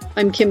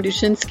 I'm Kim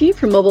Dushinsky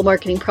from Mobile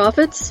Marketing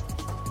Profits.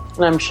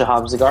 And I'm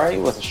Shahab Zagari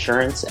with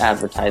Assurance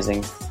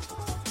Advertising.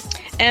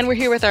 And we're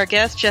here with our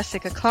guest,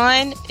 Jessica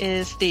Klein,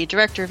 is the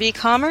Director of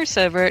E-Commerce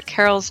over at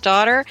Carol's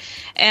Daughter.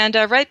 And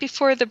right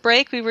before the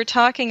break, we were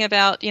talking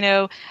about,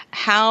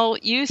 how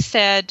you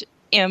said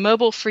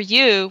mobile for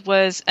you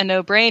was a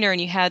no-brainer,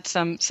 and you had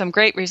some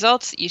great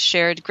results that you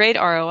shared, great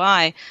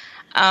ROI.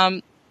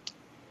 And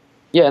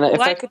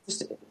if I could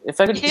just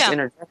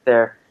interject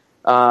there,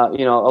 a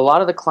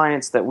lot of the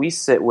clients that we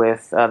sit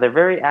with, they're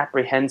very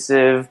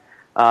apprehensive.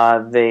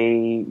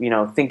 They,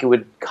 think it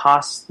would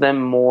cost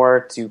them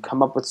more to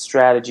come up with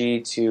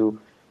strategy to,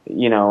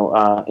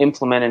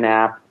 implement an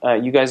app.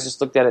 You guys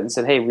just looked at it and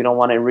said, hey, we don't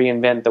want to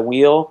reinvent the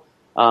wheel.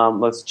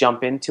 Let's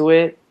jump into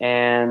it,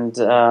 and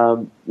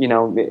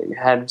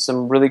had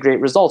some really great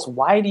results.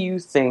 Why do you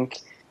think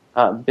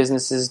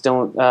businesses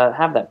don't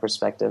have that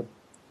perspective?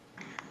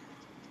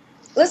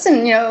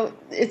 Listen,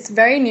 it's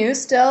very new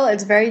still.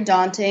 It's very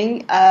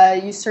daunting.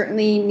 You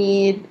certainly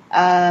need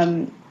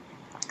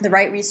the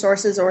right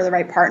resources or the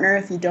right partner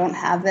if you don't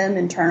have them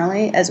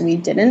internally, as we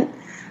didn't.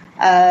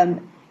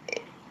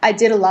 I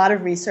did a lot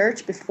of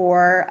research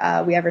before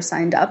we ever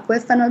signed up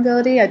with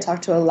Fundability. I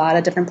talked to a lot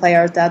of different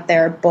players out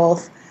there,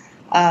 both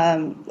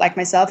like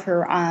myself, who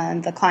are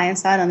on the client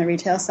side, on the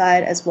retail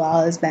side, as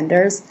well as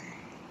vendors.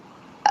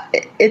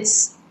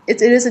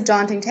 It is a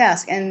daunting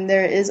task, and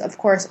there is, of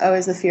course,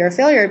 always the fear of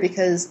failure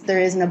because there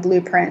isn't a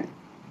blueprint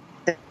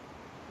that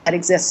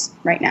exists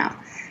right now.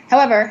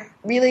 However,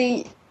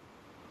 really,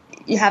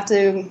 you have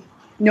to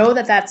know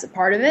that that's a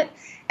part of it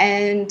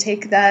and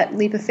take that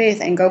leap of faith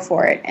and go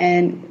for it.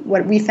 And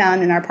what we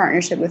found in our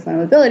partnership with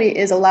Mobility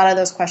is a lot of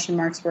those question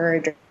marks were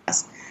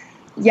addressed.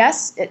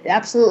 Yes, it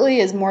absolutely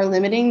is more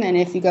limiting than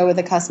if you go with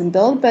a custom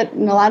build, but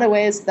in a lot of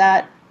ways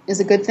that is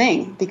a good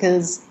thing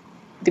because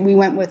we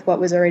went with what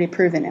was already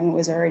proven and what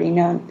was already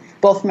known,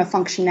 both from a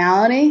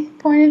functionality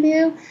point of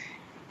view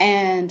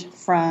and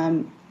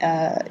from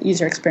a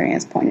user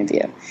experience point of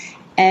view.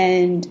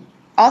 And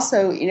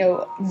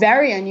also,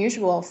 very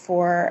unusual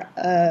for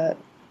a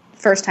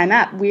first-time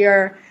app. We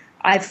are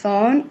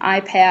iPhone,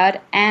 iPad,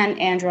 and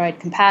Android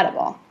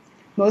compatible.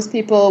 Most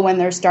people, when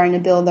they're starting to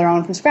build their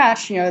own from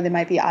scratch, they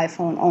might be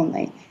iPhone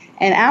only.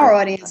 And our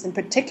audience in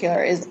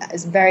particular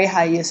is very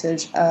high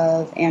usage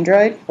of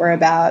Android. We're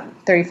about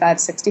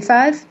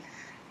 35-65.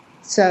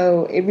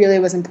 So it really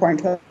was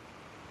important to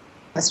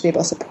us to be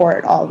able to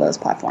support all of those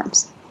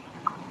platforms.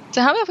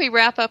 So how about we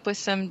wrap up with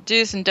some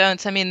do's and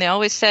don'ts? I mean, they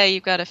always say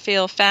you've got to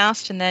fail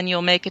fast and then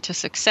you'll make it to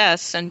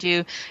success. And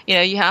you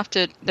have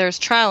to, there's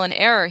trial and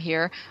error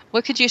here.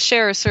 What could you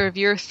share as sort of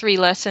your 3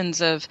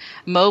 lessons of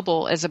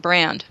mobile as a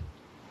brand?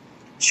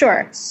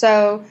 Sure.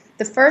 So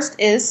the first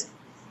is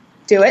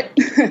do it.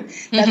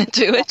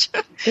 Do it.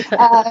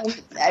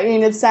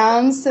 It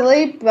sounds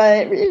silly,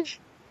 but it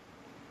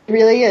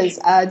really is.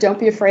 Don't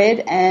be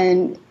afraid.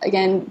 And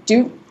again,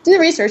 do the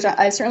research.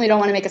 I certainly don't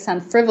want to make it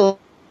sound frivolous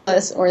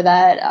or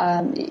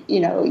that,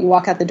 you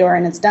walk out the door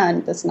and it's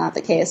done. That's not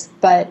the case.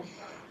 But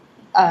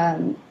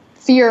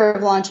fear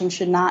of launching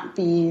should not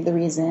be the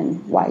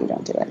reason why you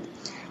don't do it.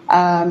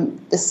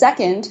 The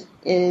second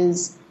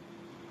is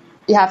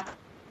you have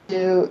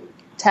to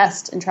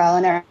test and trial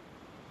and error.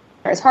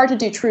 It's hard to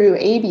do true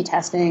A/B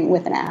testing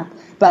with an app,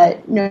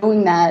 but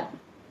knowing that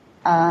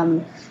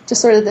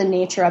just sort of the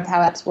nature of how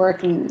apps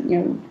work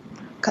and,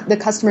 the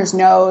customers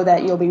know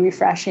that you'll be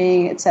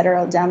refreshing, et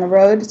cetera, down the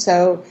road.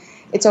 So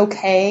it's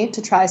okay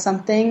to try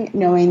something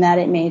knowing that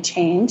it may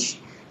change.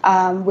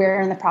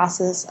 We're in the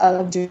process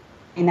of doing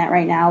that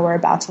right now. We're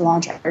about to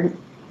launch our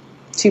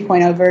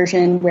 2.0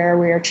 version where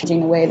we're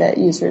changing the way that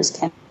users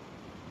can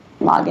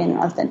log in and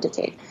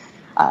authenticate.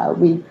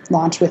 We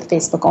launched with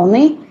Facebook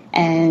only,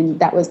 and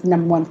that was the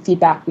number one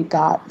feedback we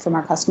got from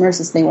our customers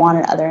is they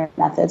wanted other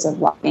methods of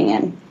logging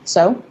in.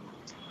 So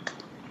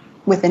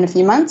within a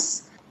few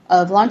months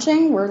of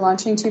launching, we're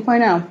launching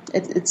 2.0.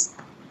 It's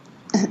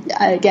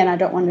again, I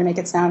don't want to make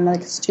it sound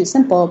like it's too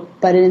simple,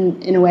 but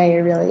in a way, it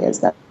really is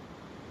that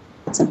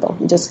simple.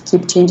 You just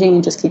keep changing,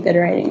 you just keep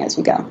iterating as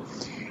you go.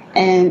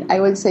 And I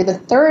would say the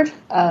third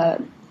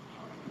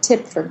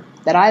tip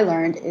that I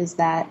learned is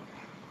that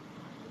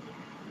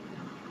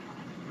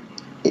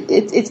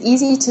it's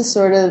easy to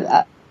sort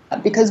of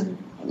because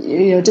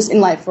just in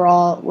life we're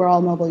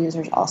all mobile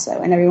users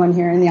also, and everyone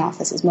here in the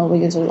office is mobile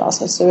users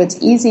also. So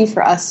it's easy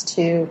for us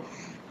to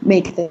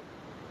make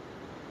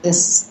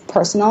this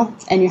personal,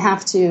 and you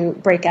have to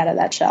break out of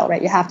that shell,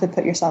 right? You have to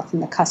put yourself in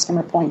the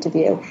customer point of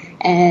view.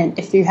 And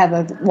if you have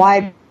a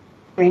wide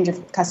range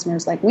of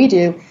customers like we do,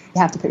 you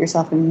have to put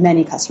yourself in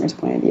many customers'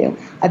 point of view.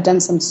 I've done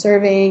some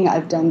surveying.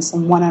 I've done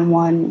some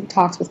one-on-one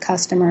talks with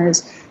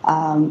customers.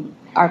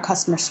 Our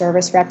customer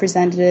service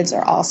representatives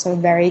are also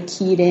very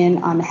keyed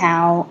in on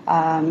how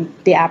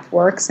the app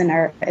works and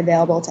are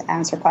available to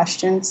answer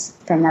questions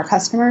from our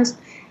customers.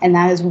 And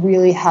that has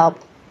really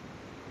helped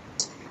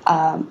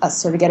us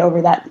sort of get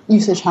over that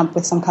usage hump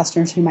with some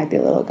customers who might be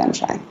a little gun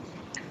shy.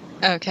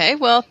 Okay,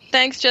 well,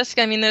 thanks,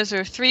 Jessica. I mean, those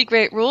are 3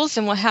 great rules,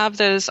 and we'll have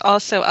those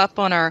also up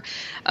on our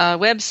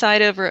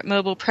website over at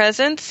Mobile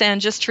Presence. And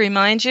just to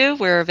remind you,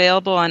 we're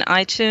available on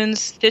iTunes,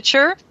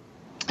 Stitcher,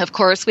 Of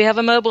course, we have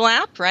a mobile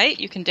app, right?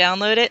 You can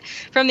download it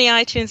from the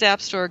iTunes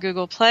App Store or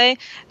Google Play.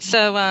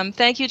 So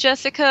thank you,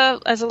 Jessica.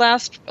 As a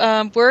last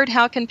word,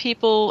 how can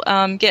people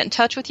get in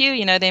touch with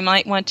you? They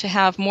might want to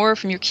have more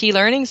from your key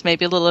learnings,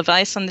 maybe a little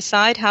advice on the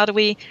side. How do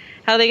they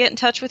get in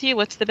touch with you?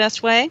 What's the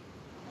best way?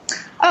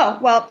 Oh,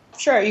 well,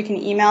 sure. You can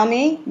email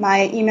me.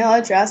 My email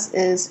address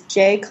is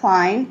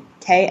jklein,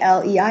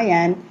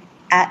 Klein,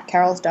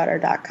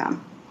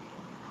 @carolsdaughter.com.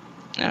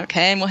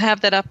 Okay, and we'll have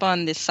that up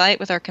on the site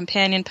with our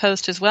companion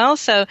post as well.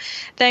 So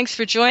thanks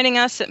for joining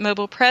us at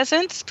Mobile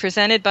Presence,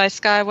 presented by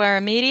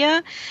Skywire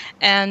Media.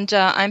 And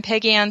I'm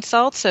Peggy Ann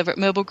Saltz over at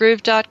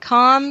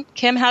mobilegroove.com.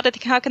 Kim, how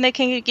can they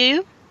get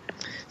you?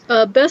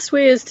 Best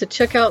way is to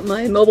check out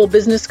my mobile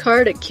business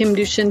card at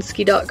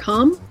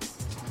kimdushinsky.com.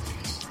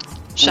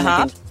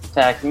 Shahab?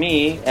 Contact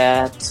me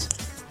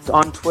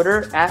on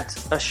Twitter at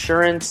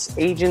Assurance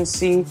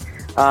Agency,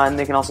 and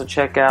they can also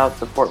check out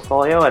the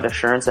portfolio at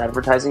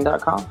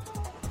assuranceadvertising.com.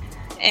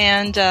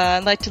 And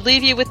I'd like to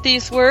leave you with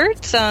these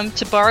words,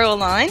 to borrow a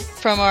line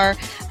from our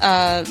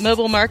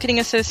Mobile Marketing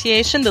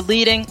Association, the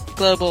leading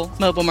global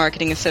mobile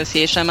marketing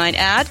association, I might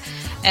add.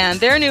 And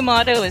their new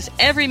motto is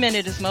 "Every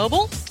minute is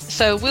mobile."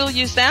 So we'll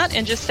use that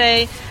and just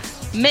say,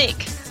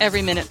 make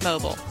every minute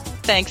mobile.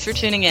 Thanks for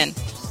tuning in.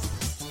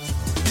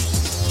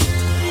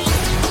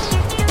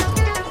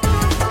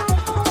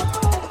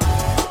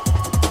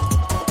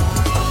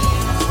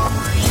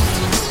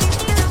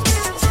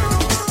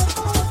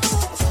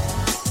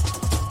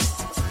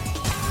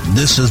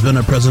 This has been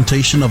a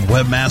presentation of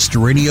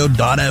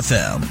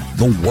WebmasterRadio.fm,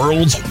 the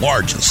world's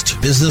largest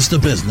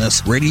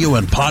business-to-business radio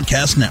and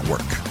podcast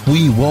network.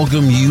 We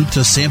welcome you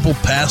to sample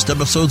past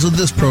episodes of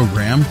this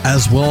program,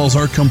 as well as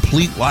our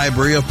complete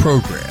library of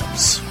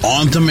programs,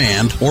 on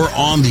demand or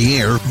on the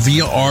air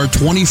via our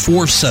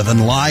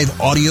 24/7 live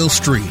audio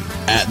stream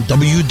at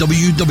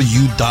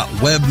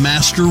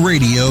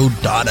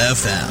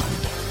www.webmasterradio.fm.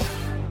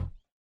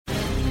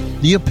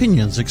 The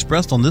opinions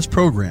expressed on this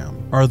program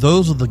are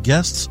those of the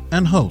guests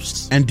and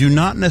hosts and do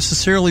not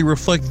necessarily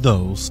reflect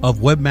those of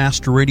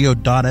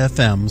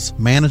WebmasterRadio.fm's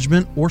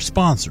management or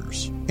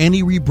sponsors.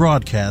 Any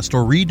rebroadcast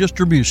or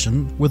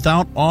redistribution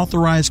without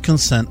authorized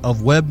consent of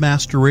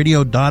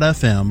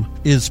WebmasterRadio.fm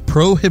is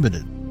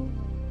prohibited.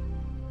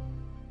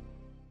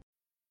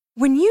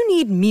 When you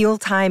need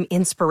mealtime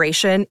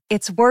inspiration,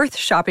 it's worth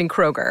shopping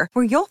Kroger,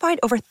 where you'll find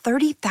over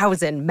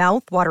 30,000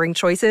 mouth-watering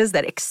choices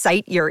that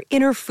excite your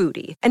inner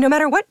foodie. And no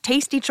matter what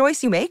tasty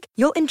choice you make,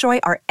 you'll enjoy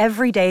our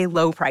everyday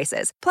low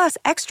prices, plus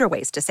extra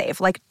ways to save,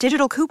 like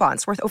digital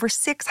coupons worth over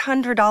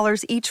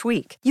 $600 each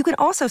week. You can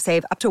also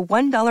save up to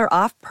 $1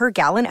 off per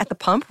gallon at the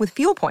pump with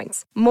fuel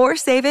points. More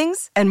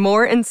savings and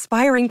more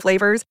inspiring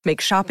flavors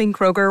make shopping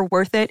Kroger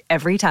worth it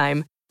every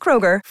time.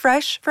 Kroger,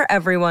 fresh for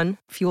everyone.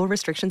 Fuel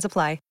restrictions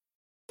apply.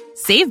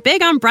 Save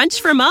big on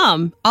brunch for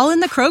mom, all in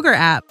the Kroger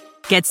app.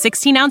 Get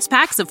 16-ounce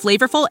packs of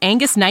flavorful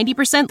Angus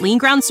 90% lean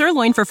ground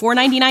sirloin for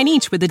 $4.99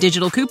 each with a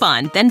digital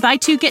coupon. Then buy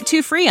 2, get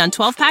 2 free on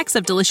 12 packs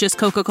of delicious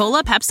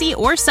Coca-Cola, Pepsi,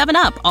 or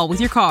 7-Up, all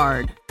with your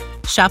card.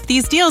 Shop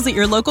these deals at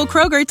your local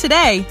Kroger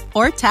today,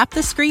 or tap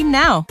the screen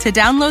now to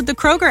download the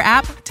Kroger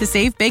app to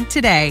save big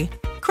today.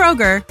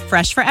 Kroger,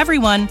 fresh for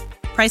everyone.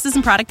 Prices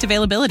and product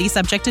availability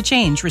subject to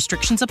change.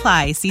 Restrictions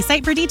apply. See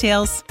site for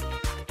details.